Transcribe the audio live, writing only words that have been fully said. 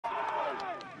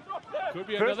Could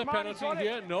be another penalty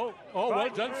here. No. Oh, well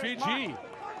done, Fiji.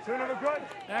 Turnover good.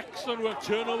 Excellent work.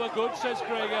 Turnover good, says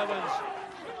Craig Evans.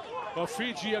 Well,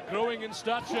 Fiji are growing in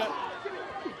stature.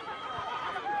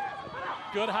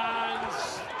 Good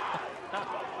hands.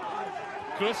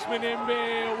 Chris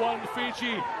Minimbe won.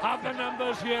 Fiji have the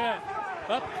numbers here.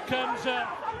 Up comes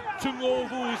Tungovu,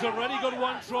 who's already got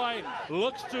one try.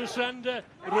 Looks to send Rory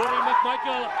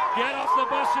McMichael. Get off the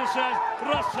bus, it says.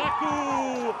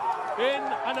 Rasaku in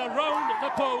and around the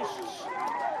posts.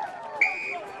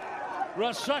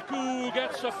 Rasaku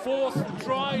gets a fourth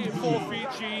try for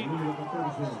Fiji.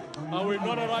 And we've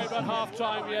not arrived at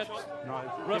half-time yet.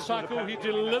 Rasaku, he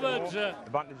delivered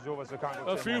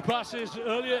a few passes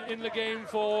earlier in the game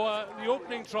for the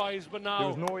opening tries, but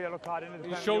now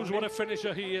he shows what a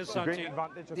finisher he is, Santi.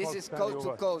 This is coast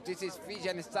to coast. This is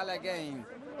Fijian style again.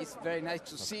 It's very nice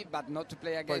to see, but not to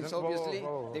play against, obviously.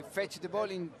 They fetch the ball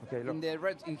in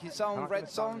his own red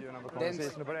zone, then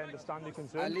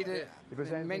a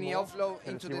little, many offload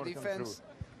into the defense,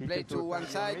 play to one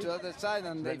side, to the other side,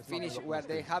 and they finish where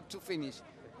they have to finish,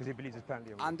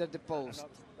 under the post.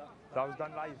 That was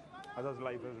done live. That was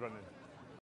live, it was running.